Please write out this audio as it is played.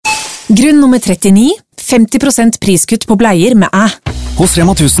Grunn nummer 39, 50% priskutt på bleier med æ. Hos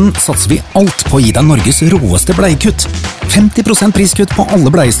Rema 1000 satser vi alt på å gi deg Norges råeste bleiekutt. 50% priskutt på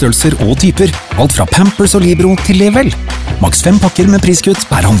alle bleiestørrelser og typer. Alt fra Pampers og Libro til Level. Maks 5 pakker med priskutt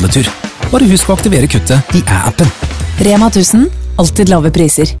per handletur. Bare husk å aktivere kuttet i æ-appen. Rema 1000, alltid lave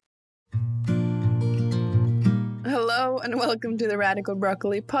priser. Hello and welcome to the Radical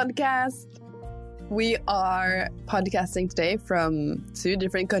Broccoli podcast. We are podcasting today from 2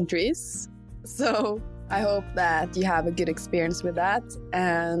 different countries. So I hope that you have a good experience with that.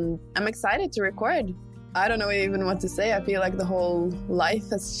 And I'm excited to record. I don't know even what to say. I feel like the whole life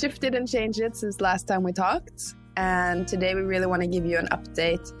has shifted and changed since last time we talked. And today we really want to give you an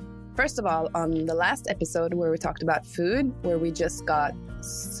update. First of all, on the last episode where we talked about food, where we just got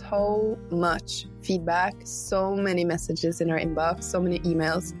so much feedback, so many messages in our inbox, so many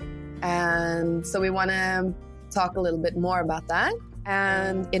emails. And so we want to talk a little bit more about that.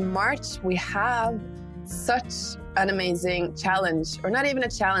 And in March, we have such an amazing challenge, or not even a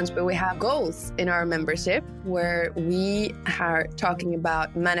challenge, but we have goals in our membership where we are talking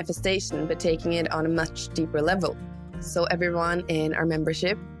about manifestation, but taking it on a much deeper level. So everyone in our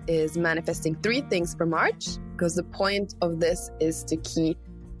membership is manifesting 3 things for March, because the point of this is to keep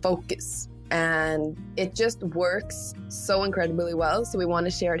focus. And it just works so incredibly well. So we want to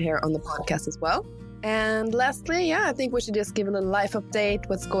share it here on the podcast as well. And lastly, I think we should just give a little life update,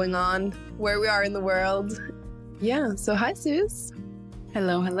 what's going on, where we are in the world. So hi, Sus.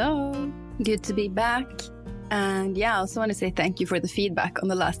 Hello. Good to be back. And I also want to say thank you for the feedback on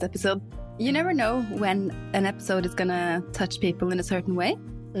the last episode. You never know when an episode is going to touch people in a certain way.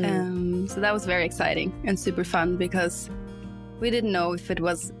 So that was very exciting and super fun because we didn't know if it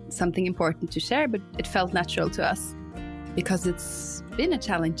was something important to share, but it felt natural to us because it's been a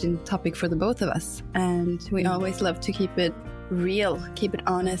challenging topic for the both of us. And we always love to keep it real, keep it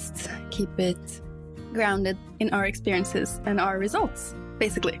honest, keep it grounded in our experiences and our results,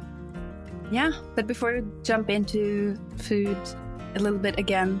 basically. But before we jump into food a little bit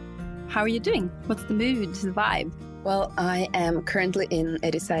again, how are you doing? What's the mood, the vibe? Well, I am currently in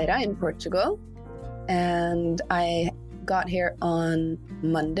Ericeira in Portugal, and I got here on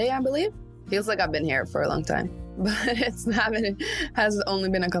Monday, I believe. Feels like I've been here for a long time, but it has only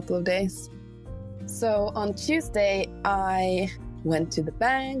been a couple of days. So on Tuesday, I went to the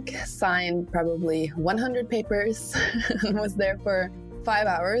bank, signed probably 100 papers, and was there for 5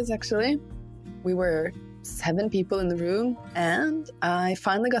 hours, actually. We were 7 people in the room, and I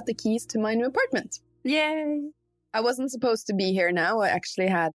finally got the keys to my new apartment. Yay! I wasn't supposed to be here now. I actually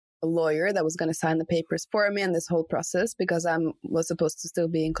had a lawyer that was going to sign the papers for me in this whole process because I was supposed to still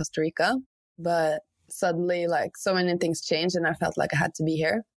be in Costa Rica. But suddenly, so many things changed and I felt like I had to be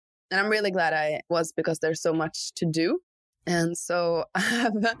here. And I'm really glad I was because there's so much to do. And so I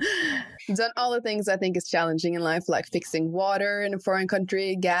have done all the things I think is challenging in life, like fixing water in a foreign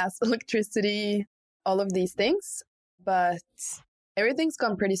country, gas, electricity, all of these things. But everything's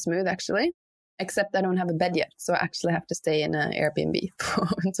gone pretty smooth, actually. Except I don't have a bed yet, so I actually have to stay in an Airbnb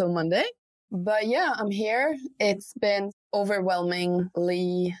until Monday. But I'm here. It's been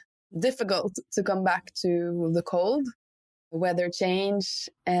overwhelmingly difficult to come back to the cold, weather change,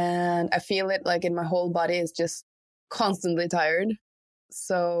 and I feel it in my whole body is just constantly tired.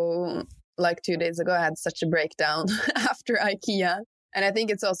 So 2 days ago, I had such a breakdown after IKEA. And I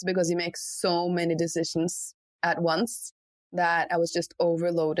think it's also because you make so many decisions at once that I was just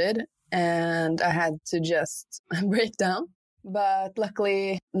overloaded. And I had to just break down. But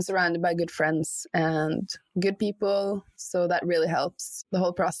luckily, I'm surrounded by good friends and good people. So that really helps the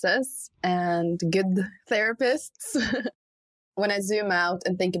whole process. And good therapists. When I zoom out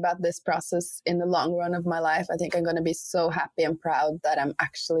and think about this process in the long run of my life, I think I'm going to be so happy and proud that I'm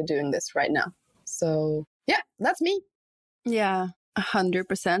actually doing this right now. So that's me.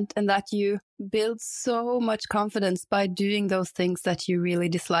 100%. And that you build so much confidence by doing those things that you really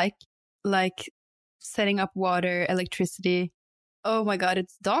dislike. Like setting up water, electricity. Oh my God,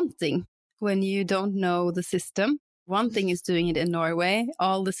 it's daunting when you don't know the system. One thing is doing it in Norway.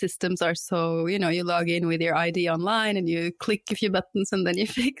 All the systems are so, you log in with your ID online and you click a few buttons and then you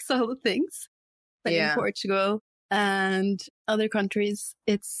fix all the things. But in Portugal and other countries,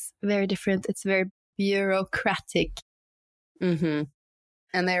 it's very different. It's very bureaucratic. And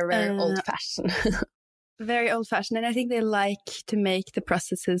they're very old-fashioned. Very old-fashioned, and I think they like to make the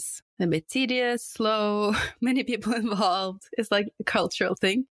processes a bit tedious, slow, many people involved. It's like a cultural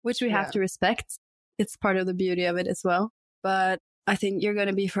thing, which we have to respect. It's part of the beauty of it as well. But I think you're going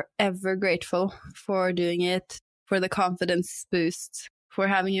to be forever grateful for doing it, for the confidence boost, for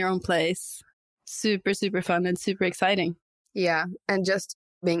having your own place. Super, super fun and super exciting. Yeah, and just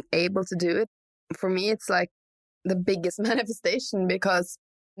being able to do it, for me, it's like the biggest manifestation, because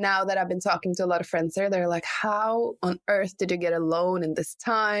now that I've been talking to a lot of friends there, they're like, how on earth did you get a loan in this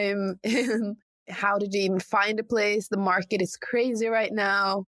time? How did you even find a place? The market is crazy right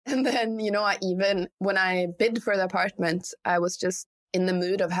now. And then, when I bid for the apartment, I was just in the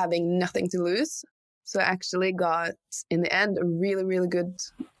mood of having nothing to lose. So I actually got, in the end, a really, really good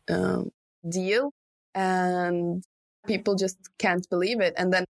deal. And people just can't believe it.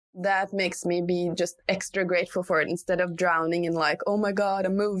 And then that makes me be just extra grateful for it, instead of drowning in like, oh my God,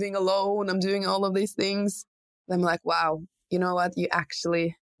 I'm moving alone, I'm doing all of these things. I'm like, wow, you know what? You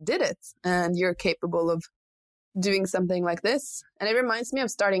actually did it, and you're capable of doing something like this. And it reminds me of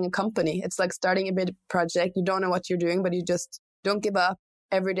starting a company. It's like starting a big project. You don't know what you're doing, but you just don't give up.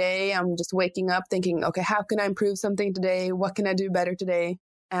 Every day I'm just waking up thinking, okay, how can I improve something today? What can I do better today?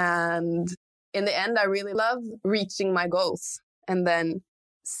 And in the end, I really love reaching my goals and then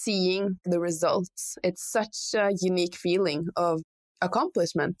seeing the results. It's such a unique feeling of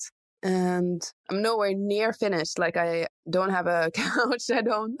accomplishment. And I'm nowhere near finished. Like, I don't have a couch.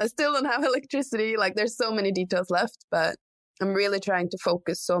 I still don't have electricity. Like, there's so many details left, but I'm really trying to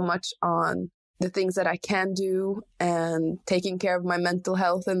focus so much on the things that I can do and taking care of my mental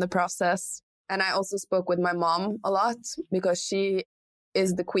health in the process. And I also spoke with my mom a lot, because she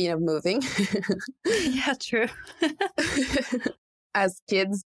is the queen of moving. Yeah, true. As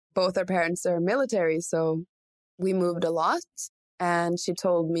kids, both our parents are military, so we moved a lot. And she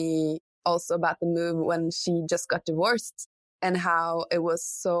told me also about the move when she just got divorced, and how it was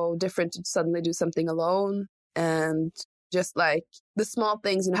so different to suddenly do something alone. And just like the small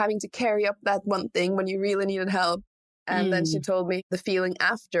things, having to carry up that one thing when you really needed help. And then she told me the feeling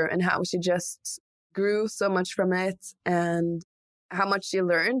after, and how she just grew so much from it, and how much she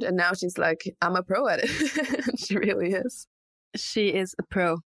learned. And now she's like, I'm a pro at it. She really is. She is a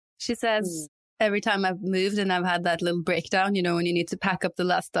pro. She says every time I've moved and I've had that little breakdown, when you need to pack up the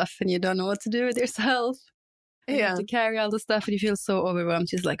last stuff and you don't know what to do with yourself. You have to carry all the stuff and you feel so overwhelmed.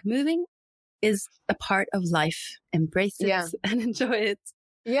 She's like, moving is a part of life. Embrace it and enjoy it.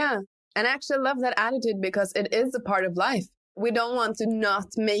 Yeah. And I actually love that attitude, because it is a part of life. We don't want to not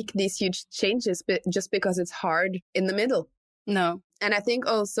make these huge changes just because it's hard in the middle. No. And I think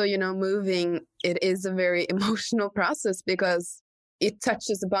also, moving, it is a very emotional process, because it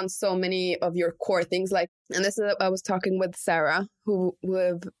touches upon so many of your core things. Like, and this is, I was talking with Sarah, who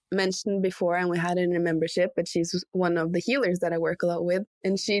we've mentioned before, and we had in a membership, but she's one of the healers that I work a lot with.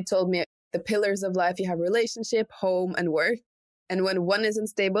 And she told me the pillars of life, you have relationship, home, and work. And when one is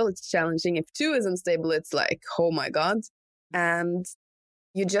unstable, it's challenging. If two is unstable, it's like, oh my God. And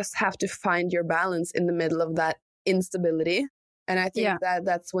you just have to find your balance in the middle of that instability. And I think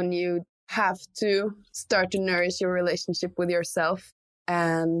that's when you have to start to nourish your relationship with yourself,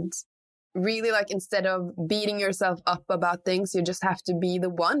 and really, like, instead of beating yourself up about things, you just have to be the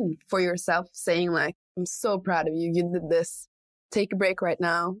one for yourself, saying like, I'm so proud of you. You did this. Take a break right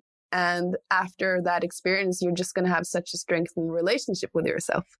now. And after that experience, you're just going to have such a strengthened relationship with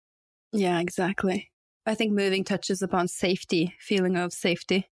yourself. Yeah, exactly. I think moving touches upon safety, feeling of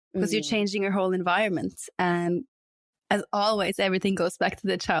safety, because you're changing your whole environment. And as always, everything goes back to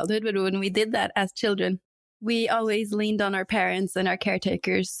the childhood. But when we did that as children, we always leaned on our parents and our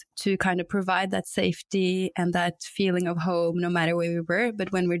caretakers to kind of provide that safety and that feeling of home, no matter where we were.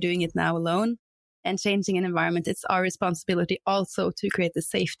 But when we're doing it now alone and changing an environment, it's our responsibility also to create the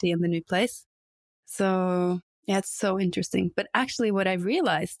safety in the new place. So yeah, it's so interesting. But actually what I've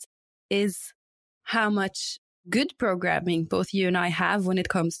realized is how much good programming both you and I have when it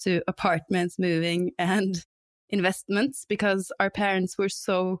comes to apartments, moving, and investments, because our parents were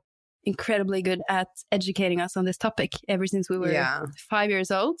so incredibly good at educating us on this topic ever since we were 5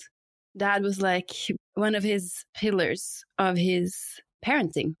 years old. Dad was like, one of his pillars of his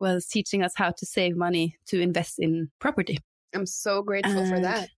parenting was teaching us how to save money to invest in property. I'm so grateful for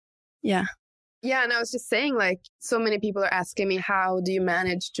that. Yeah. Yeah. And I was just saying, like, so many people are asking me, how do you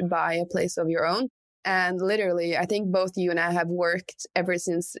manage to buy a place of your own? And literally, I think both you and I have worked ever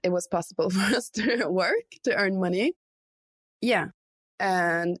since it was possible for us to work, to earn money. Yeah.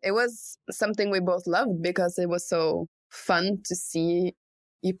 And it was something we both loved, because it was so fun to see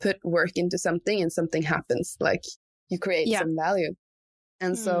you put work into something and something happens, like you create some value.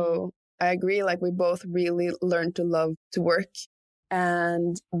 And so I agree, like, we both really learned to love to work.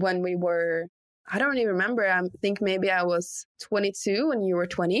 And when we were, I don't even remember, I think maybe I was 22 and you were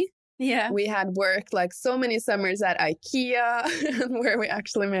 20. Yeah. We had worked like so many summers at IKEA where we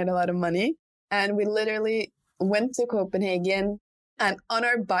actually made a lot of money. And we literally went to Copenhagen, and on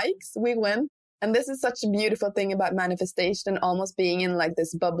our bikes, we went And this is such a beautiful thing about manifestation and almost being in like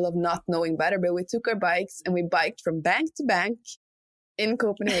this bubble of not knowing better. But we took our bikes and we biked from bank to bank in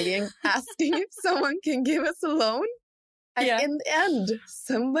Copenhagen, asking if someone can give us a loan. And in the end,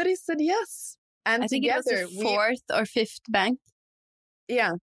 somebody said yes. And I think it was the fourth or fifth bank.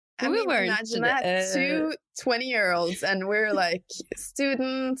 Yeah. I mean, weren't imagine that, 2 20-year-olds, and we're like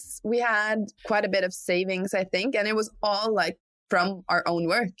students. We had quite a bit of savings, I think, and it was all like from our own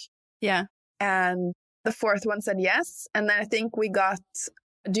work. Yeah. And the fourth one said yes. And then I think we got,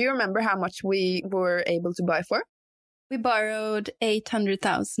 do you remember how much we were able to buy for? We borrowed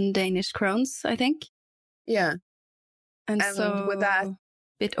 800,000 Danish crowns, I think. Yeah. And so with that, a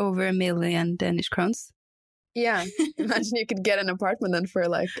bit over 1 million Danish crowns. Yeah. Imagine you could get an apartment then for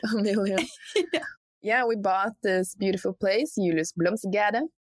like 1 million. Yeah, we bought this beautiful place, Julius Blomstergade.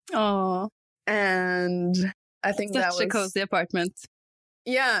 Oh. And I think that was such a cozy apartment.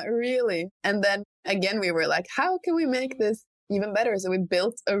 Yeah, really. And then again, we were like, how can we make this even better? So we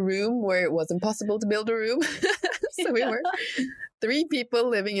built a room where it wasn't possible to build a room. So we were 3 people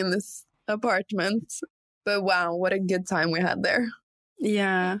living in this apartment. But wow, what a good time we had there.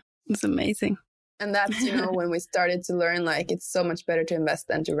 Yeah, it's amazing. And that's, when we started to learn, like, it's so much better to invest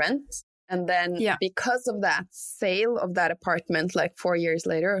than to rent. And then because of that sale of that apartment, like 4 years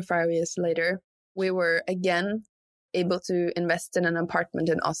later or 5 years later, we were again able to invest in an apartment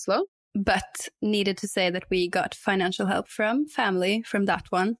in Oslo. But needed to say that we got financial help from family from that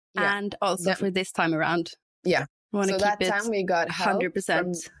one. Yeah. And also for this time around. Yeah. I so that time we got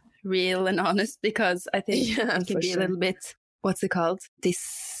 100% real and honest, because I think it can be a little bit, what's it called?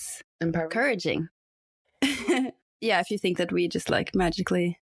 Encouraging. Yeah, if you think that we just like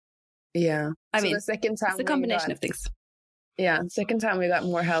magically. Yeah. I mean, the second time it's a combination of things. Yeah. Second time we got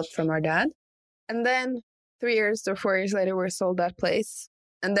more help from our dad. And then 3 years or 4 years later, we sold that place.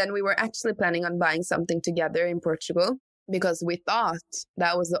 And then we were actually planning on buying something together in Portugal because we thought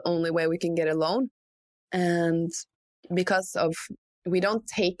that was the only way we can get a loan. And because we don't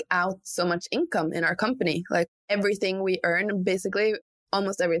take out so much income in our company, like everything we earn, basically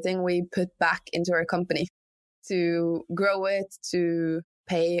almost everything we put back into our company to grow it, to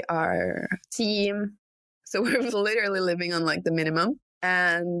pay our team. So we're literally living on like the minimum.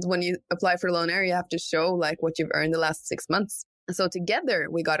 And when you apply for a loan area, you have to show like what you've earned the last 6 months. So together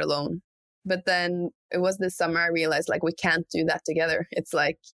we got a loan. But then it was this summer I realized like we can't do that together. It's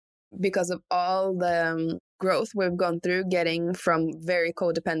like because of all the growth we've gone through, getting from very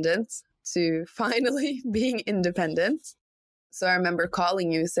codependent to finally being independent. So I remember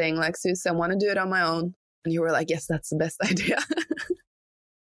calling you saying like, Susie, I want to do it on my own. And you were like, yes, that's the best idea.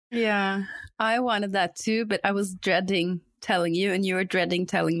 Yeah, I wanted that too, but I was dreading telling you and you were dreading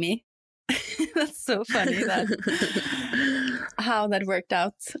telling me. That's so funny how that worked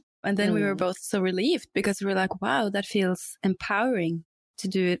out. And then we were both so relieved because we were like, wow, that feels empowering to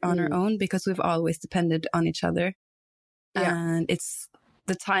do it on our own, because we've always depended on each other. Yeah. And it's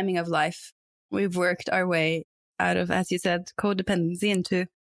the timing of life. We've worked our way out of, as you said, codependency into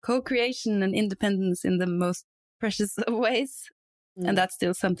co-creation and independence in the most precious of ways. And that's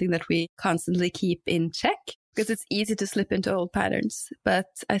still something that we constantly keep in check, because it's easy to slip into old patterns. But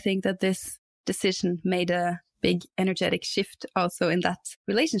I think that this decision made a big energetic shift also in that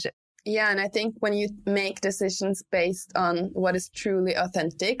relationship. Yeah, and I think when you make decisions based on what is truly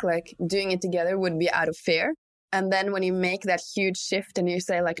authentic, like doing it together would be out of fear. And then when you make that huge shift and you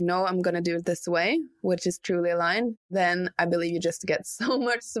say like, no, I'm going to do it this way, which is truly aligned, then I believe you just get so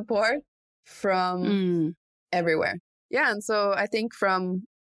much support from everywhere. Yeah, and so I think from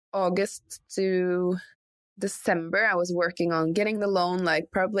August to December, I was working on getting the loan, like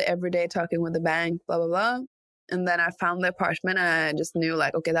probably every day talking with the bank, blah, blah, blah. And then I found the apartment and I just knew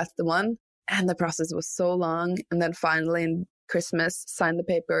like, okay, that's the one. And the process was so long. And then finally in Christmas, signed the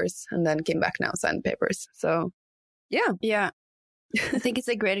papers and then came back now, signed the papers. So yeah. Yeah. I think it's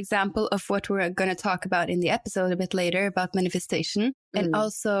a great example of what we're going to talk about in the episode a bit later about manifestation. And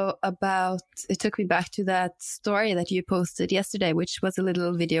also about, it took me back to that story that you posted yesterday, which was a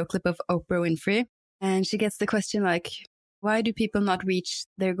little video clip of Oprah Winfrey. And she gets the question like, why do people not reach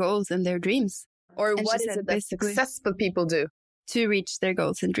their goals and their dreams? Or what is it that successful people do to reach their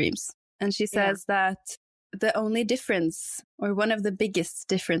goals and dreams? And she says that the only difference, or one of the biggest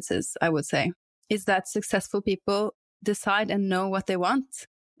differences, I would say, is that successful people decide and know what they want.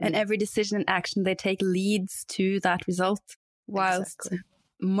 And every decision and action they take leads to that result. Whilst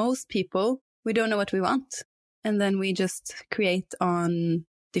most people, we don't know what we want. And then we just create on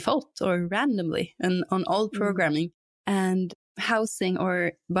default or randomly and on old programming. And housing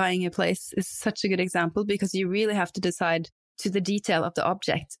or buying a place is such a good example, because you really have to decide to the detail of the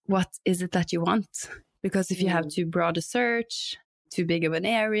object. What is it that you want? Because if you have too broad a search, too big of an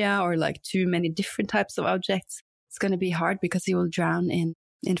area, or like too many different types of objects, it's going to be hard because you will drown in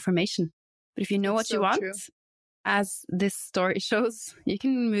information. But if you know what you want, as this story shows, you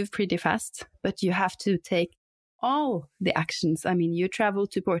can move pretty fast, but you have to take all the actions. I mean, you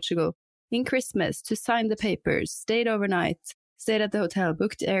traveled to Portugal in Christmas to sign the papers, stayed overnight, stayed at the hotel,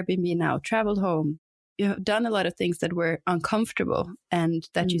 booked Airbnb now, traveled home. You have done a lot of things that were uncomfortable and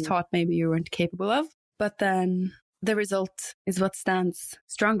that you thought maybe you weren't capable of. But then the result is what stands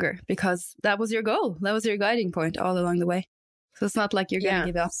stronger because that was your goal. That was your guiding point all along the way. So it's not like you're going to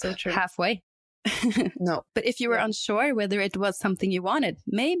give up halfway. No. But if you were unsure whether it was something you wanted,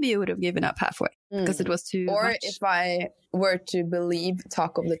 maybe you would have given up halfway because it was too Or much. if I were to believe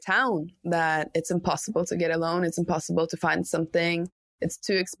talk of the town that it's impossible to get a loan, it's impossible to find something, it's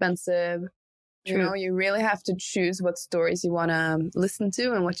too expensive. You know, you really have to choose what stories you want to listen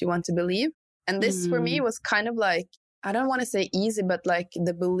to and what you want to believe. And this for me was kind of like, I don't want to say easy, but like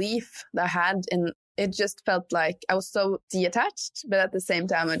the belief that I had in it just felt like I was so detached, but at the same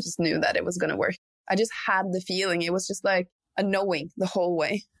time, I just knew that it was going to work. I just had the feeling. It was just like a knowing the whole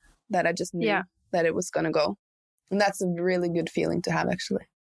way that I just knew that it was going to go. And that's a really good feeling to have, actually.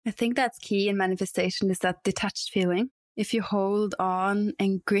 I think that's key in manifestation is that detached feeling. If you hold on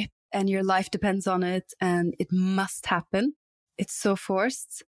and grip and your life depends on it and it must happen, it's so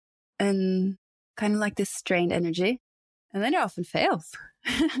forced and kind of like this strained energy. And then it often fails.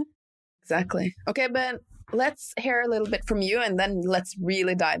 Exactly. Okay, but let's hear a little bit from you and then let's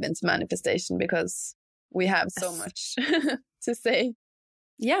really dive into manifestation because we have so much to say.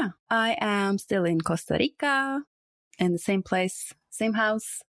 Yeah, I am still in Costa Rica in the same place, same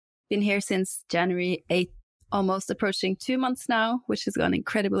house. Been here since January 8th, almost approaching 2 months now, which has gone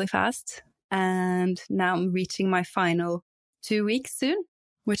incredibly fast. And now I'm reaching my final 2 weeks soon,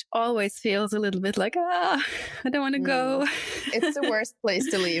 which always feels a little bit like, I don't want to go. It's the worst place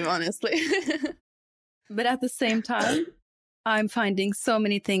to leave, honestly. But at the same time, I'm finding so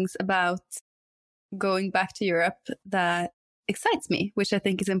many things about going back to Europe that excites me, which I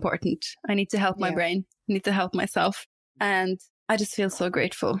think is important. I need to help my brain. I need to help myself. And I just feel so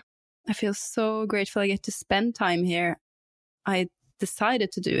grateful. I feel so grateful I get to spend time here. I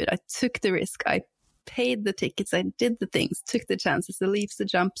decided to do it. I took the risk. I paid the tickets. I did the things, took the chances, the leaps, the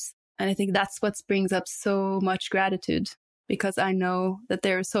jumps. And I think that's what brings up so much gratitude because I know that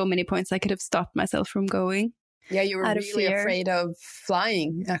there are so many points I could have stopped myself from going. Yeah, you were really afraid of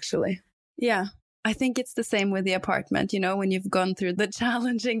flying, actually. Yeah. I think it's the same with the apartment, you know, when you've gone through the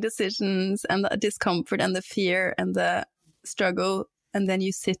challenging decisions and the discomfort and the fear and the struggle, and then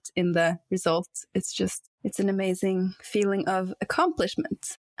you sit in the result. It's an amazing feeling of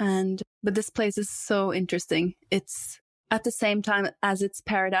accomplishment. But this place is so interesting. It's at the same time as it's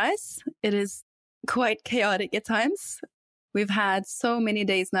paradise, it is quite chaotic at times. We've had so many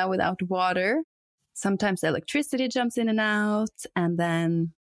days now without water. Sometimes electricity jumps in and out, and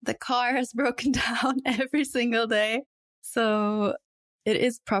then the car has broken down every single day. So it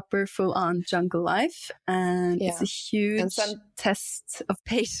is proper full-on jungle life, and it's a huge test of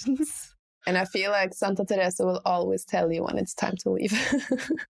patience. And I feel like Santa Teresa will always tell you when it's time to leave.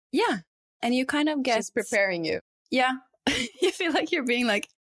 Yeah. And you kind of get... She's preparing you. Yeah. You feel like you're being like,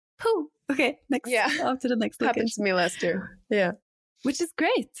 pooh, okay, next. Yeah. Off to the next location. Happened to me last year. Yeah. Which is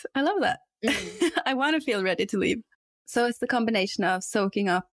great. I love that. I want to feel ready to leave. So it's the combination of soaking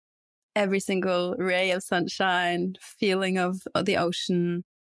up every single ray of sunshine, feeling of the ocean,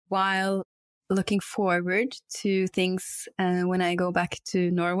 while looking forward to things when I go back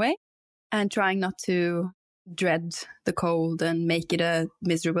to Norway and trying not to dread the cold and make it a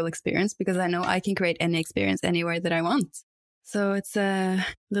miserable experience because I know I can create any experience anywhere that I want. So it's a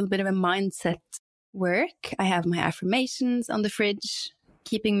little bit of a mindset work. I have my affirmations on the fridge,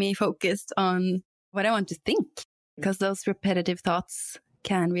 keeping me focused on what I want to think because those repetitive thoughts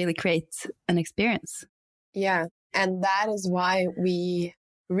can really create an experience. Yeah. And that is why we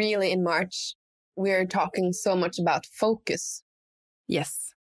really in March, we're talking so much about focus.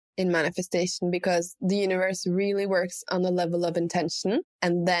 Yes. In manifestation, because the universe really works on the level of intention.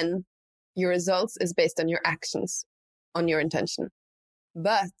 And then your results is based on your actions, on your intention.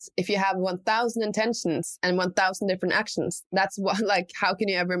 But if you have 1,000 intentions and 1,000 different actions, that's what, like, how can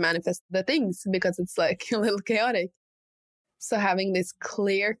you ever manifest the things? Because it's like a little chaotic. So having these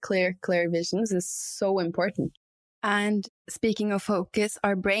clear visions is so important. And speaking of focus,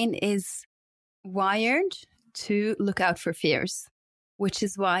 our brain is wired to look out for fears, which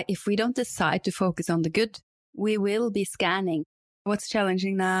is why if we don't decide to focus on the good, we will be scanning What's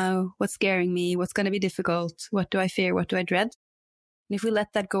challenging now? What's scaring me? What's going to be difficult? What do I fear? What do I dread? And if we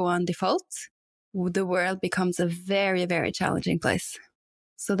let that go on default, the world becomes a very, very challenging place.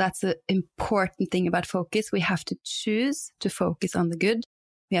 So that's an important thing about focus. We have to choose to focus on the good.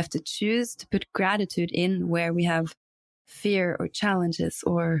 We have to choose to put gratitude in where we have fear or challenges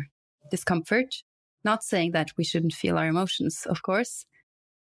or discomfort. Not saying that we shouldn't feel our emotions, of course,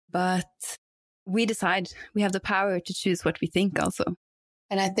 but we decide. We have the power to choose what we think also.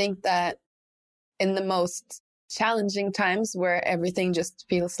 And I think that in the most challenging times where everything just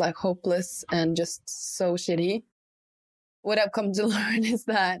feels like hopeless and just so shitty, what I've come to learn is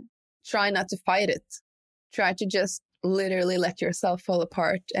that try not to fight it. Try to just literally let yourself fall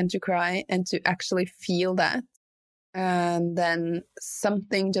apart and to cry and to actually feel that. And then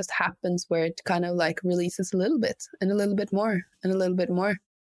something just happens where it kind of like releases a little bit and a little bit more and a little bit more.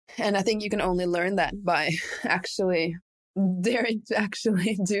 And I think you can only learn that by actually daring to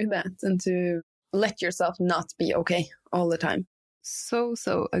actually do that and to let yourself not be okay all the time. So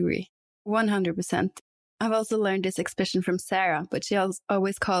agree. 100%. I've also learned this expression from Sarah, but she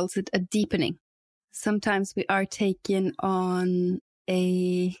always calls it a deepening. Sometimes we are taking on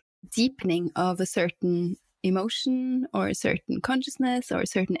a deepening of a certain emotion or a certain consciousness or a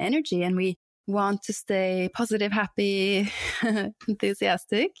certain energy, and we want to stay positive, happy,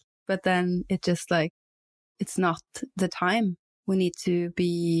 enthusiastic, but then it just like, it's not the time. We need to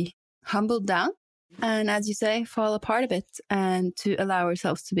be humbled down and, as you say, fall apart a bit and to allow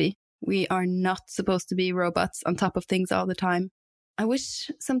ourselves to be. We are not supposed to be robots on top of things all the time. I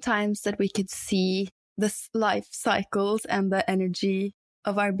wish sometimes that we could see the life cycles and the energy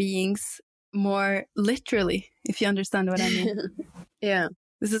of our beings more literally, if you understand what I mean. Yeah.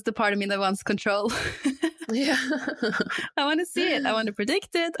 This is the part of me that wants control. Yeah. I want to see it. I want to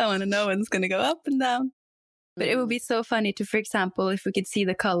predict it. I want to know when it's going to go up and down. But it would be so funny to, for example, if we could see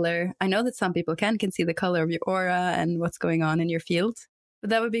the color. I know that some people can see the color of your aura and what's going on in your field. But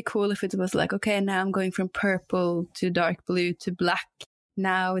that would be cool if it was like, okay, now I'm going from purple to dark blue to black.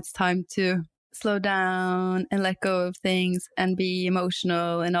 Now it's time to slow down and let go of things and be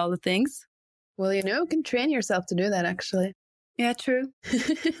emotional and all the things. Well, you can train yourself to do that, actually. Yeah, true.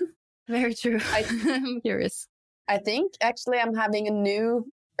 Very true. I'm curious. I think actually I'm having a new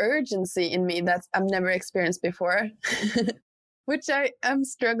urgency in me that I've never experienced before, which I'm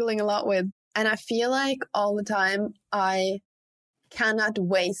struggling a lot with. And I feel like all the time I cannot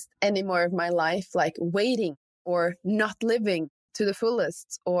waste any more of my life like waiting or not living to the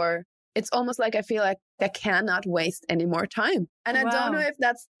fullest, or it's almost like I feel like I cannot waste any more time. And I don't know if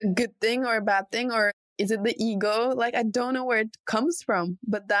that's a good thing or a bad thing, or is it the ego? Like, I don't know where it comes from,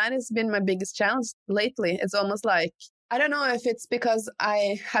 but that has been my biggest challenge lately. It's almost like, I don't know if it's because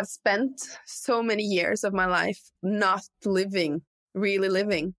I have spent so many years of my life not living, really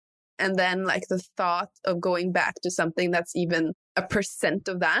living. And then like the thought of going back to something that's even a %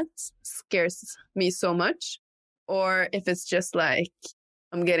 of that scares me so much. Or if it's just like,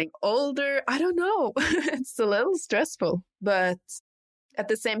 I'm getting older. I don't know. It's a little stressful, but at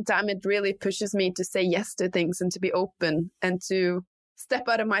the same time, it really pushes me to say yes to things and to be open and to step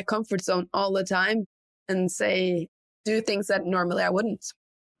out of my comfort zone all the time and do things that normally I wouldn't.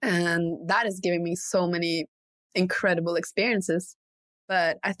 And that is giving me so many incredible experiences.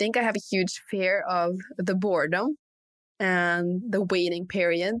 But I think I have a huge fear of the boredom and the waiting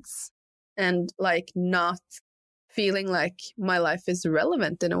periods and like not feeling like my life is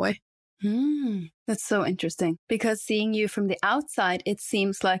relevant in a way. That's so interesting, because seeing you from the outside, it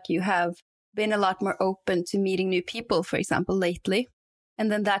seems like you have been a lot more open to meeting new people, for example, lately.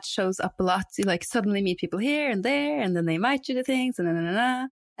 And then that shows up a lot. You like suddenly meet people here and there, and then they invite you to things and And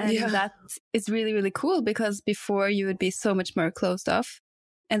that is really, really cool, because before you would be so much more closed off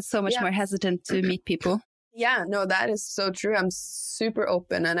and so much more hesitant to meet people. Yeah, no, that is so true. I'm super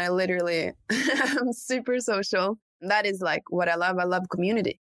open and I literally, I'm super social. That is like what I love. I love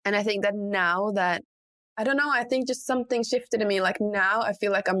community. And I think that now that, I don't know, I think just something shifted in me. Like now I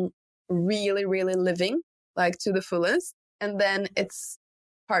feel like I'm really, really living like to the fullest. And then it's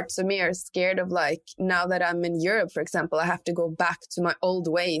parts of me are scared of like, now that I'm in Europe, for example, I have to go back to my old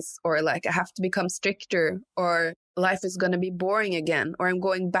ways, or like I have to become stricter, or life is going to be boring again, or I'm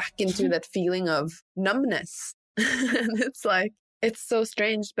going back into that feeling of numbness. And it's like, it's so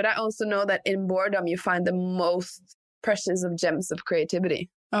strange. But I also know that in boredom, you find the most precious of gems of creativity.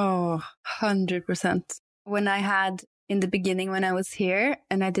 Oh, 100%. When I had, in the beginning, when I was here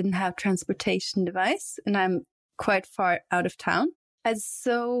and I didn't have transportation device and I'm quite far out of town, I had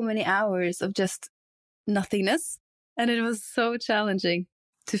so many hours of just nothingness. And it was so challenging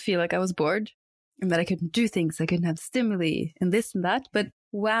to feel like I was bored. and that I couldn't do things. I couldn't have stimuli and this and that. But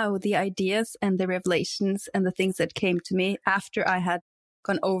wow, the ideas and the revelations and the things that came to me after I had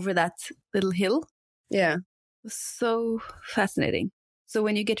gone over that little hill. Yeah. Was so fascinating. So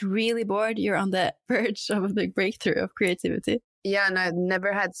when you get really bored, you're on the verge of a big breakthrough of creativity. Yeah, and I've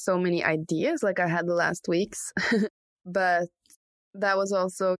never had so many ideas like I had the last weeks. But that was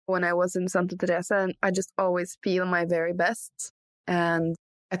also when I was in Santa Teresa, and I just always feel my very best. And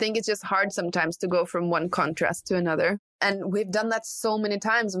I think it's just hard sometimes to go from one contrast to another. And we've done that so many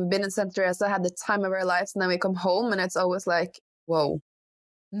times. We've been in Santa Teresa, had the time of our lives, and then we come home and it's always like, whoa,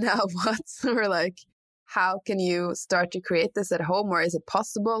 now what? We're like, how can you start to create this at home? Or is it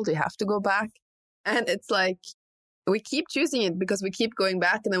possible? Do you have to go back? And it's like, we keep choosing it because we keep going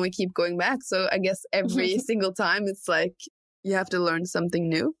back and then we keep going back. So I guess every single time it's like, you have to learn something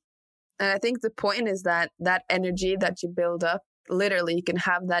new. And I think the point is that that energy that you build up, literally you can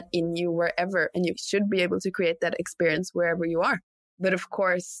have that in you wherever, and you should be able to create that experience wherever you are. But of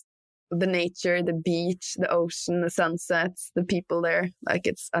course, the nature, the beach, the ocean, the sunsets, the people there, like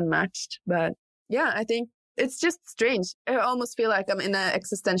it's unmatched. But yeah, I think it's just strange. I almost feel like I'm in an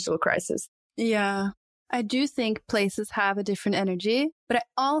existential crisis. Yeah, I do think places have a different energy, but I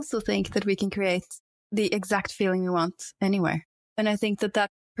also think that we can create the exact feeling we want anywhere. And I think that that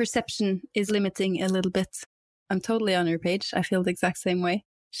perception is limiting a little bit. I'm totally on your page. I feel the exact same way.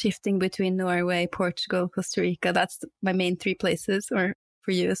 Shifting between Norway, Portugal, Costa Rica, that's my main 3 places, or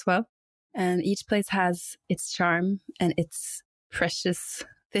for you as well. And each place has its charm and its precious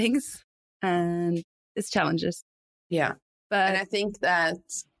things and its challenges. Yeah. And I think that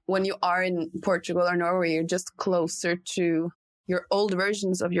when you are in Portugal or Norway, you're just closer to your old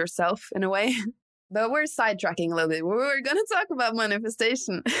versions of yourself in a way. But we're sidetracking a little bit. We're going to talk about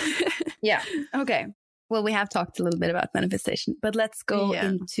manifestation. Yeah. Okay. Well, we have talked a little bit about manifestation, but let's go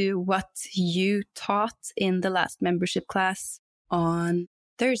into what you taught in the last membership class on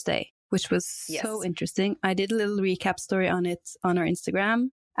Thursday, which was so interesting. I did a little recap story on it on our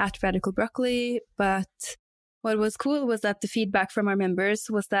Instagram at Radical Broccoli. But what was cool was that the feedback from our members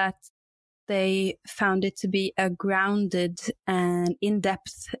was that they found it to be a grounded and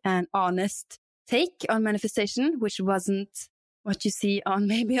in-depth and honest take on manifestation, which wasn't what you see on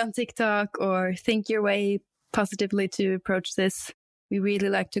maybe on TikTok or think your way positively to approach this. We really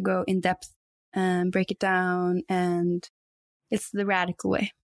like to go in depth and break it down, and it's the radical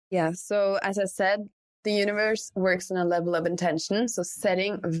way. Yeah. So as I said, the universe works on a level of intention. So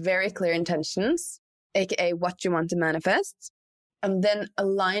setting very clear intentions, aka what you want to manifest, and then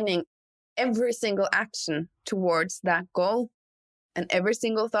aligning every single action towards that goal and every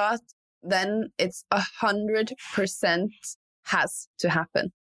single thought, then it's 100% has to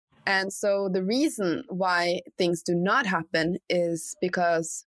happen. And so the reason why things do not happen is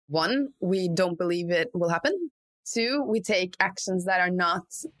because 1, we don't believe it will happen. 2, we take actions that are not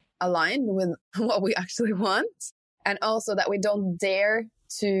aligned with what we actually want. And also that we don't dare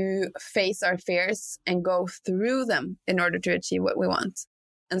to face our fears and go through them in order to achieve what we want.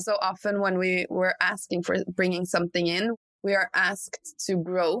 And so often when we were asking for bringing something in, we are asked to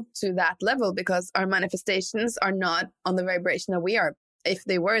grow to that level because our manifestations are not on the vibration that we are. If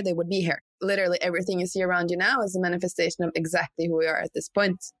they were, they would be here. Literally everything you see around you now is a manifestation of exactly who we are at this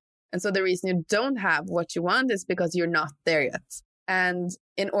point. And so the reason you don't have what you want is because you're not there yet. And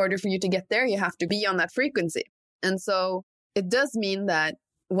in order for you to get there, you have to be on that frequency. And so it does mean that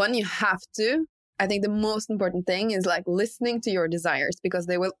one, you have to, I think the most important thing is like listening to your desires, because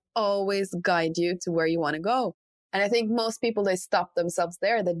they will always guide you to where you want to go. And I think most people, they stop themselves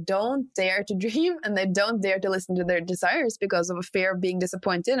there. They don't dare to dream and they don't dare to listen to their desires because of a fear of being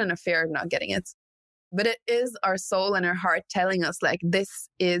disappointed and a fear of not getting it. But it is our soul and our heart telling us like, this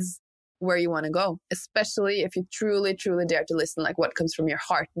is where you want to go, especially if you truly, truly dare to listen, like what comes from your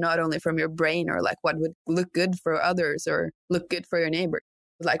heart, not only from your brain or like what would look good for others or look good for your neighbor.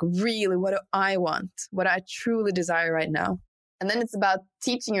 Like really, what do I want? What I truly desire right now. And then it's about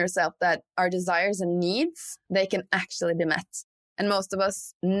teaching yourself that our desires and needs, they can actually be met. And most of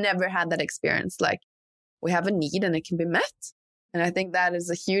us never had that experience. Like we have a need and it can be met. And I think that is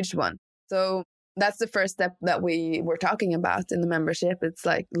a huge one. So that's the first step that we were talking about in the membership. It's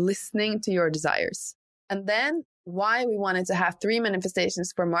like listening to your desires. And then why we wanted to have 3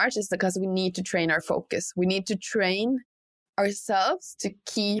 manifestations for March is because we need to train our focus. We need to train ourselves to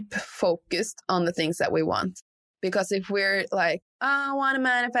keep focused on the things that we want. Because if we're like, I want to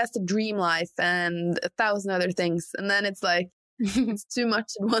manifest a dream life and 1,000 other things, and then it's like, it's too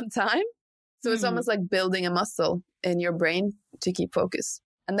much at one time. So it's almost like building a muscle in your brain to keep focus.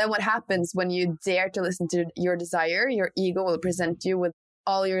 And then what happens when you dare to listen to your desire, your ego will present you with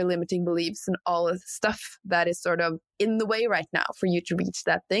all your limiting beliefs and all of the stuff that is sort of in the way right now for you to reach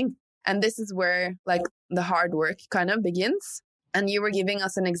that thing. And this is where like the hard work kind of begins. And you were giving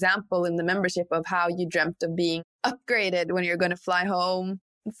us an example in the membership of how you dreamt of being upgraded when you're going to fly home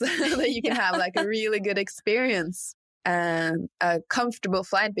so that you can have like a really good experience and a comfortable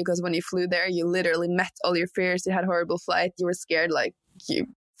flight, because when you flew there, you literally met all your fears. You had a horrible flight. You were scared, like you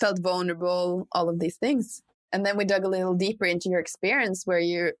felt vulnerable, all of these things. And then we dug a little deeper into your experience where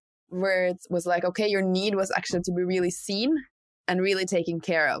it was like, okay, your need was actually to be really seen and really taken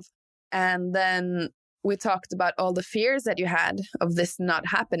care of. And then we talked about all the fears that you had of this not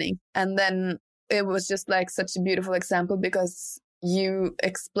happening. And then it was just like such a beautiful example because you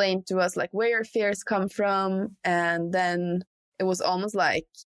explained to us like where your fears come from. And then it was almost like,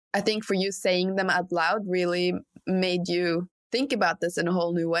 I think for you saying them out loud really made you think about this in a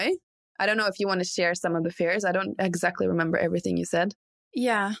whole new way. I don't know if you want to share some of the fears. I don't exactly remember everything you said.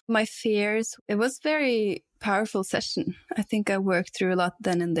 Yeah, my fears. It was a very powerful session. I think I worked through a lot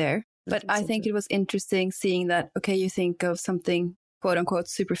then and there. But I think it was interesting seeing that, okay, you think of something quote unquote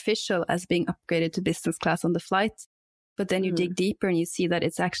superficial as being upgraded to business class on the flight. But then you dig deeper and you see that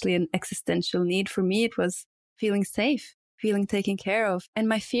it's actually an existential need. For me, it was feeling safe, feeling taken care of. And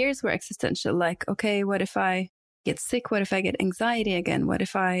my fears were existential. Like, okay, what if I get sick? What if I get anxiety again? What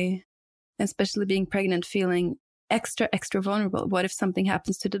if I, especially being pregnant, feeling extra vulnerable? What if something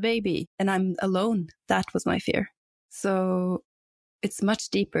happens to the baby and I'm alone? That was my fear. So it's much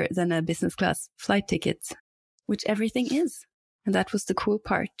deeper than a business class flight ticket, which everything is. And that was the cool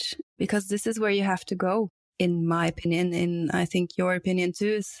part, because this is where you have to go, in my opinion, in I think your opinion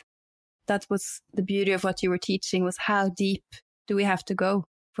too, is that was the beauty of what you were teaching, was how deep do we have to go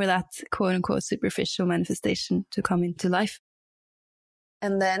for that quote unquote superficial manifestation to come into life.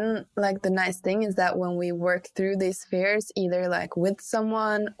 And then like the nice thing is that when we work through these fears, either like with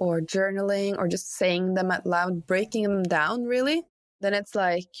someone or journaling or just saying them out loud, breaking them down really, then it's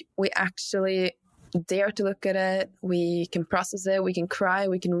like we actually dare to look at it. We can process it. We can cry.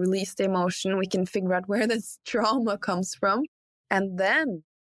 We can release the emotion. We can figure out where this trauma comes from. And then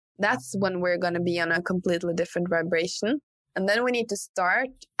that's when we're going to be on a completely different vibration. And then we need to start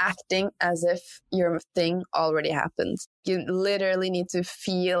acting as if your thing already happened. You literally need to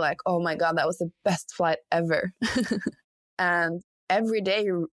feel like, oh my God, that was the best flight ever. And every day,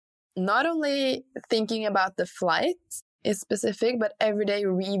 you're not only thinking about the flight is specific, but every day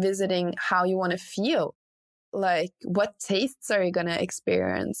revisiting how you want to feel. Like, what tastes are you going to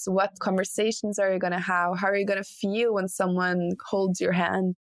experience? What conversations are you going to have? How are you going to feel when someone holds your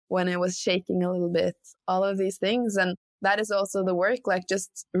hand when it was shaking a little bit? All of these things. And that is also the work, like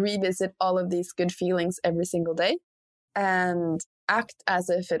just revisit all of these good feelings every single day and act as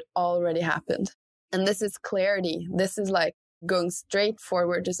if it already happened. And this is clarity. This is like going straight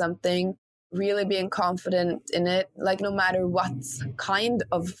forward to something, really being confident in it. Like no matter what kind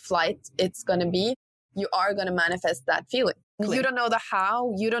of flight it's going to be, you are going to manifest that feeling. Clear. You don't know the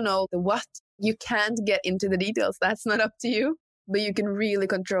how, you don't know the what. You can't get into the details. That's not up to you, but you can really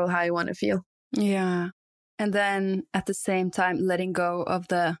control how you want to feel. Yeah. And then at the same time, letting go of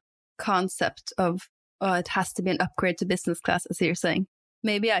the concept of, oh, it has to be an upgrade to business class, as you're saying.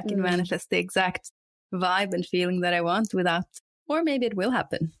 Maybe I can manifest the exact vibe and feeling that I want without, or maybe it will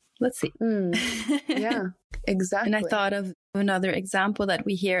happen. Let's see. Yeah, exactly. And I thought of another example that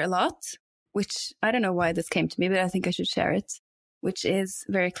we hear a lot, which I don't know why this came to me, but I think I should share it, which is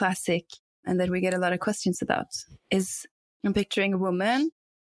very classic and that we get a lot of questions about, is I'm picturing a woman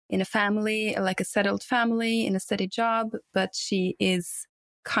in a family, like a settled family, in a steady job, but she is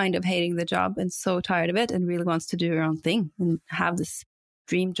kind of hating the job and so tired of it and really wants to do her own thing and have this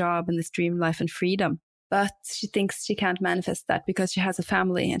dream job and this dream life and freedom. But she thinks she can't manifest that because she has a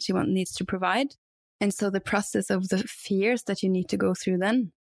family and she needs to provide. And so the process of the fears that you need to go through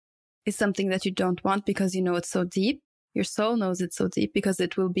then is something that you don't want because you know it's so deep. Your soul knows it's so deep because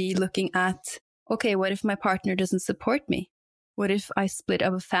it will be looking at, okay, what if my partner doesn't support me? What if I split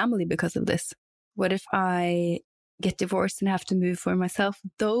up a family because of this? What if I get divorced and have to move for myself?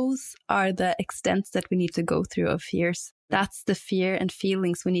 Those are the extents that we need to go through of fears. That's the fear and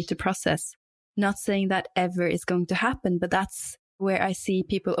feelings we need to process. Not saying that ever is going to happen, but that's where I see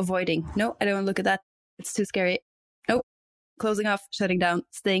people avoiding. No, I don't want to look at that. It's too scary. Nope. Closing off, shutting down,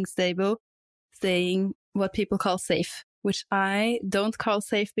 staying stable, staying what people call safe, which I don't call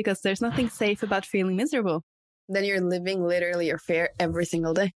safe because there's nothing safe about feeling miserable. Then you're living literally your fear every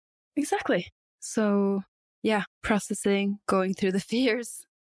single day. Exactly. So yeah, processing, going through the fears,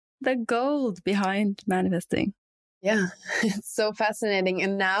 the gold behind manifesting. Yeah, it's so fascinating.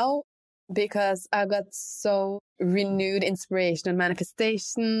 And now because I got so renewed inspiration and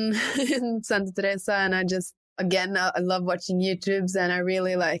manifestation in Santa Teresa. And I just, again, I love watching YouTubes and I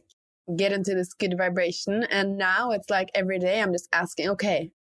really like get into this good vibration. And now it's like every day I'm just asking,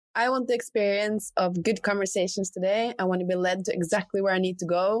 okay, I want the experience of good conversations today. I want to be led to exactly where I need to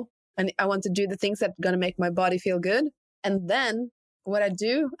go. And I want to do the things that are going to make my body feel good. And then what I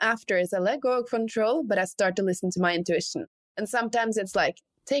do after is I let go of control, but I start to listen to my intuition. And sometimes it's like,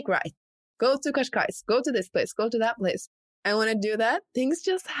 take right, go to Cascais, go to this place, go to that place. And when I do that, things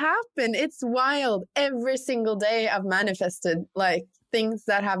just happen. It's wild. Every single day I've manifested like things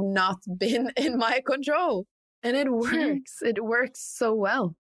that have not been in my control. And it works. It works so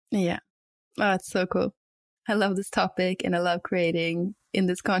well. Yeah. Oh, it's so cool. I love this topic and I love creating in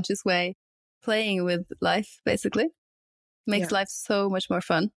this conscious way, playing with life, basically. Makes life so much more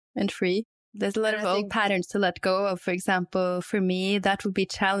fun and free. There's a lot of old patterns to let go of. For example, for me, that would be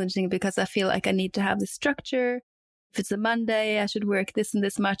challenging because I feel like I need to have the structure. If it's a Monday, I should work this and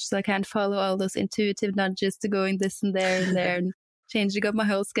this much, so I can't follow all those intuitive nudges to going this and there and changing up my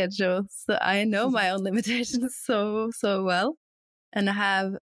whole schedule. So I know my own limitations so well. And I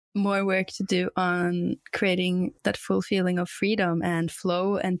have more work to do on creating that full feeling of freedom and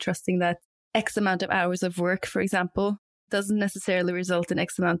flow and trusting that X amount of hours of work, for example, doesn't necessarily result in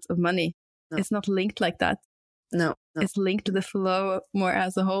X amount of money. No. It's not linked like that. No. It's linked to the flow more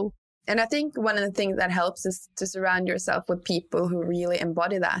as a whole. And I think one of the things that helps is to surround yourself with people who really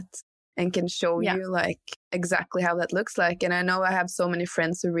embody that and can show you like exactly how that looks like. And I know I have so many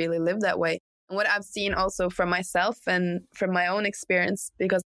friends who really live that way. And what I've seen also from myself and from my own experience,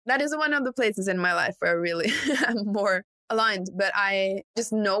 because that is one of the places in my life where I really am more aligned. But I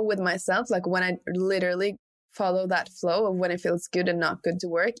just know with myself, like when I literally follow that flow of when it feels good and not good to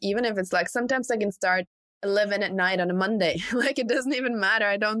work, even if it's like sometimes I can start 11 at night on a Monday. Like it doesn't even matter.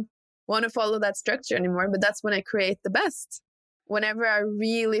 I don't want to follow that structure anymore, but that's when I create the best. Whenever I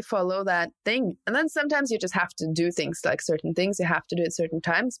really follow that thing. And then sometimes you just have to do things like certain things you have to do at certain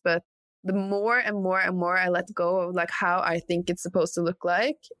times. But the more and more and more I let go of like how I think it's supposed to look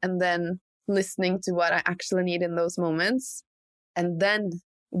like, and then listening to what I actually need in those moments. And then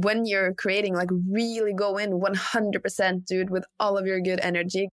when you're creating, like really go in 100%, do it with all of your good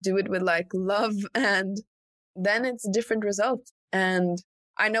energy, do it with like love, and then it's a different result. And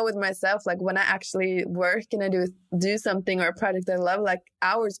I know with myself, like when I actually work and I do something or a project I love, like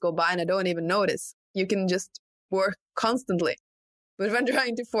hours go by and I don't even notice. You can just work constantly. But if I'm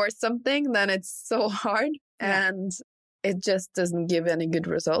trying to force something, then it's so hard and it just doesn't give any good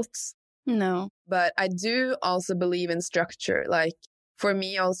results. No. But I do also believe in structure. Like for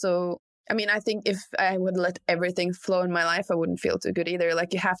me also, I mean, I think if I would let everything flow in my life, I wouldn't feel too good either.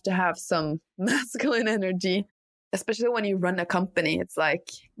 Like you have to have some masculine energy, especially when you run a company. It's like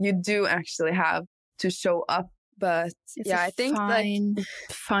you do actually have to show up. But it's I think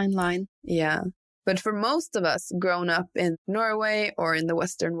fine line. Yeah. But for most of us grown up in Norway or in the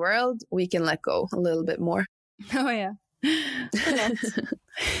Western world, we can let go a little bit more. Oh, yeah.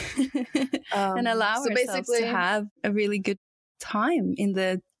 And allow ourselves to have a really good time in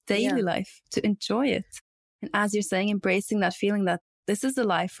the daily life, to enjoy it. And as you're saying, embracing that feeling that this is the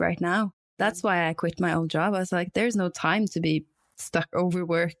life right now. That's why I quit my old job. I was like, there's no time to be stuck over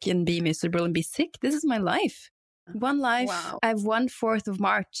work and be miserable and be sick. This is my life. One life. Wow. I have 4th of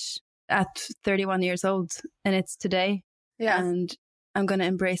March at 31 years old, and it's today. Yeah. And I'm going to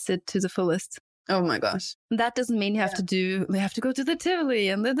embrace it to the fullest. Oh my gosh. That doesn't mean you have to go to the Tivoli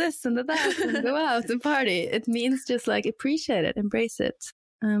and the this and the that and go out and party. It means just like appreciate it, embrace it.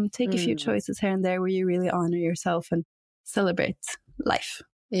 Take a few choices here and there where you really honor yourself and celebrate life.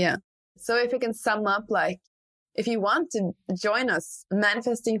 Yeah. So if you can sum up, like, if you want to join us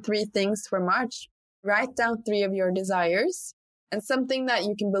manifesting 3 things for March, write down 3 of your desires and something that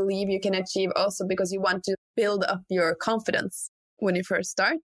you can believe you can achieve also because you want to build up your confidence when you first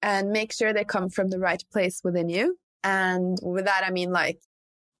start, and make sure they come from the right place within you. And with that, I mean, like,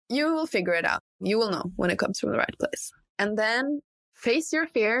 you will figure it out. You will know when it comes from the right place. And then face your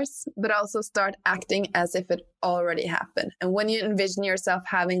fears, but also start acting as if it already happened. And when you envision yourself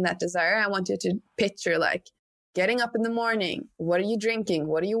having that desire, I want you to picture like getting up in the morning. What are you drinking?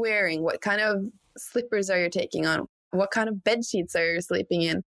 What are you wearing? What kind of slippers are you taking on? What kind of bed sheets are you sleeping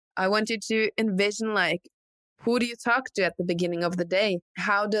in? I want you to envision like, who do you talk to at the beginning of the day?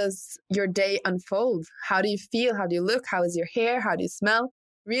 How does your day unfold? How do you feel? How do you look? How is your hair? How do you smell?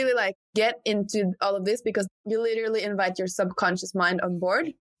 Really like get into all of this because you literally invite your subconscious mind on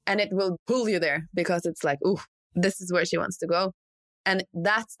board and it will pull you there because it's like, ooh, this is where she wants to go. And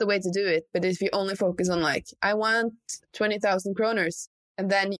that's the way to do it. But if you only focus on like, I want 20,000 kroners, And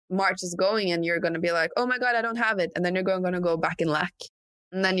then March is going and you're going to be like, oh my God, I don't have it. And then you're going to go back in lack.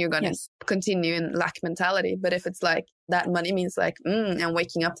 And then you're going to continue in lack mentality. But if it's like that money means like, I'm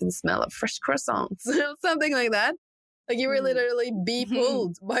waking up to the smell of fresh croissants, something like that. Like you will literally be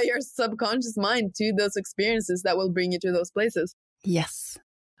pulled by your subconscious mind to those experiences that will bring you to those places. Yes.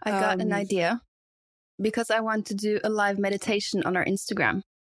 I got an idea because I want to do a live meditation on our Instagram.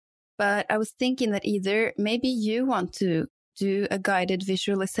 But I was thinking that either maybe you want to do a guided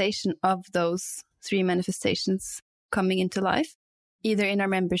visualization of those 3 manifestations coming into life, either in our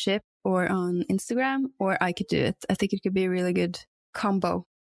membership or on Instagram, or I could do it. I think it could be a really good combo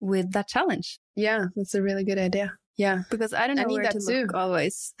with that challenge. Yeah, that's a really good idea. Yeah. Because I don't know where to look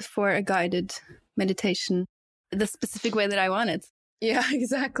always for a guided meditation, the specific way that I want it. Yeah,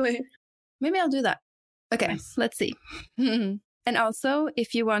 exactly. Maybe I'll do that. Okay, Let's see. And also,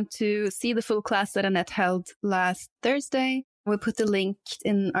 if you want to see the full class that Annette held last Thursday, we'll put the link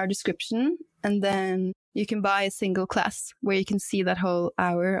in our description, and then you can buy a single class where you can see that whole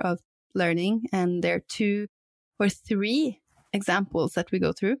hour of learning. And there are 2 or 3 examples that we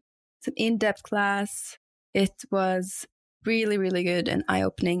go through. It's an in-depth class. It was really, really good and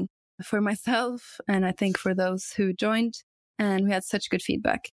eye-opening for myself, and I think for those who joined. And we had such good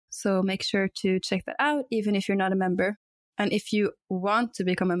feedback. So make sure to check that out, even if you're not a member. And if you want to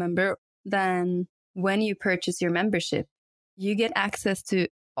become a member, then when you purchase your membership, you get access to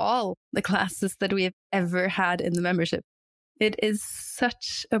all the classes that we have ever had in the membership. It is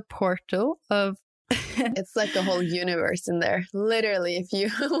such a portal of... It's like a whole universe in there. Literally, if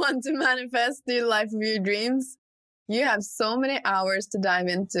you want to manifest the life of your dreams, you have so many hours to dive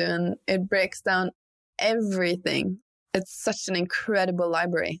into, and it breaks down everything. It's such an incredible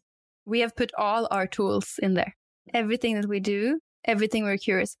library. We have put all our tools in there. Everything that we do, everything we're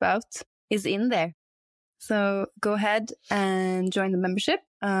curious about is in there. So go ahead and join the membership.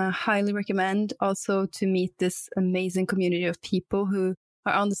 Highly recommend also to meet this amazing community of people who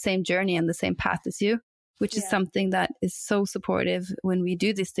are on the same journey and the same path as you, which is something that is so supportive when we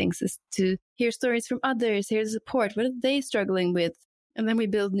do these things, is to hear stories from others, hear the support. What are they struggling with? And then we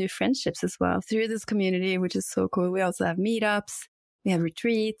build new friendships as well through this community, which is so cool. We also have meetups, we have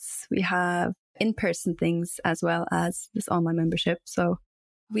retreats, we have in-person things as well as this online membership. So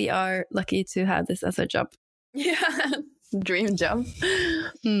we are lucky to have this as our job. Yeah, dream job.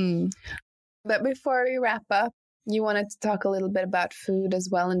 But before we wrap up, you wanted to talk a little bit about food as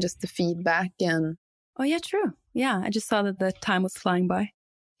well and just the feedback and... Oh, yeah, true. Yeah, I just saw that the time was flying by.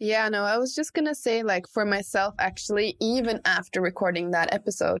 Yeah, no, I was just going to say, like, for myself, actually, even after recording that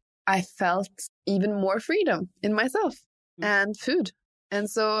episode, I felt even more freedom in myself and food. And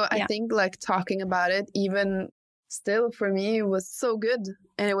so I think, like, talking about it, even still for me, was so good.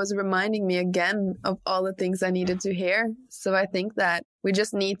 And it was reminding me again of all the things I needed to hear. So I think that we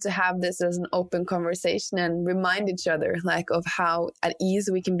just need to have this as an open conversation and remind each other, like, of how at ease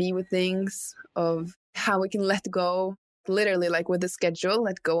we can be with things, of how we can let go, literally, like with the schedule,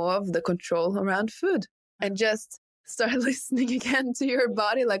 let go of the control around food and just start listening again to your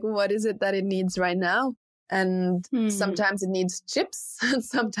body. Like, what is it that it needs right now? And sometimes it needs chips and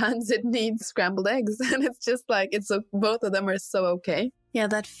sometimes it needs scrambled eggs. And it's just like, both of them are so okay. Yeah,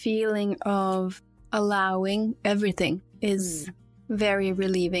 that feeling of allowing everything is very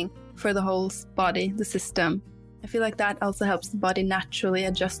relieving for the whole body, the system. I feel like that also helps the body naturally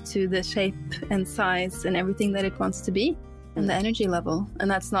adjust to the shape and size and everything that it wants to be and the energy level. And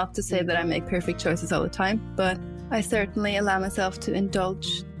that's not to say that I make perfect choices all the time, but I certainly allow myself to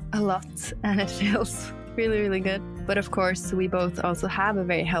indulge a lot and it feels really, really good. But of course, we both also have a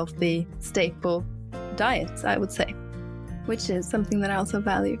very healthy staple diet, I would say, which is something that I also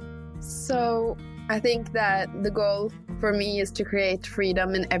value. So I think that the goal for me is to create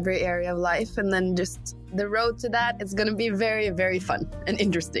freedom in every area of life. And then just the road to that is going to be very, very fun and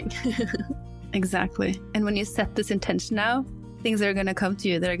interesting. Exactly. And when you set this intention now, things are going to come to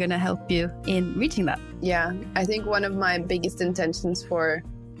you that are going to help you in reaching that. Yeah, I think one of my biggest intentions for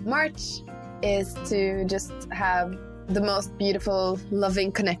March is to just have the most beautiful,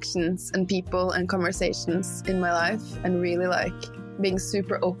 loving connections and people and conversations in my life, and really like being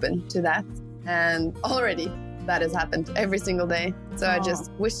super open to that. And already that has happened every single day. So I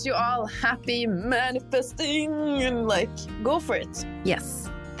just wish you all happy manifesting and like go for it. Yes.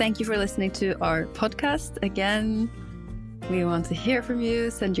 Thank you for listening to our podcast again. We want to hear from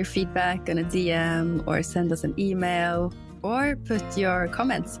you. Send your feedback on a DM or send us an email or put your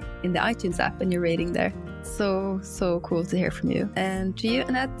comments in the iTunes app and your rating there. So cool to hear from you. And to you,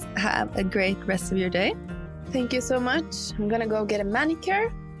 Annette, have a great rest of your day. Thank you so much. I'm going to go get a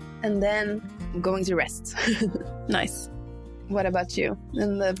manicure and then I'm going to rest. Nice. what about you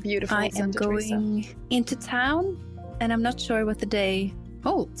in the beautiful I am Santa Teresa? going into town, and I'm not sure what the day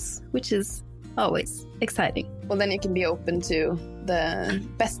holds, which is always exciting. Well, then you can be open to the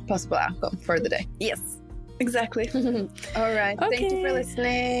best possible outcome for the day. Yes, exactly. All right. Okay. Thank you for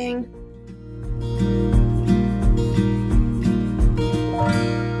listening.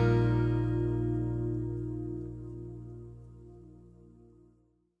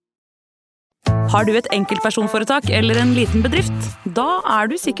 Har du et enkeltpersonforetak eller en liten bedrift? Da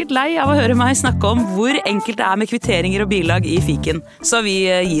du sikkert lei av å høre meg snakke om hvor enkelt det med kvitteringer og bilag i fiken. Så vi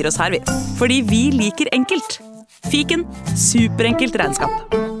gir oss her, vi. Fordi vi liker enkelt. Fiken, superenkelt regnskap.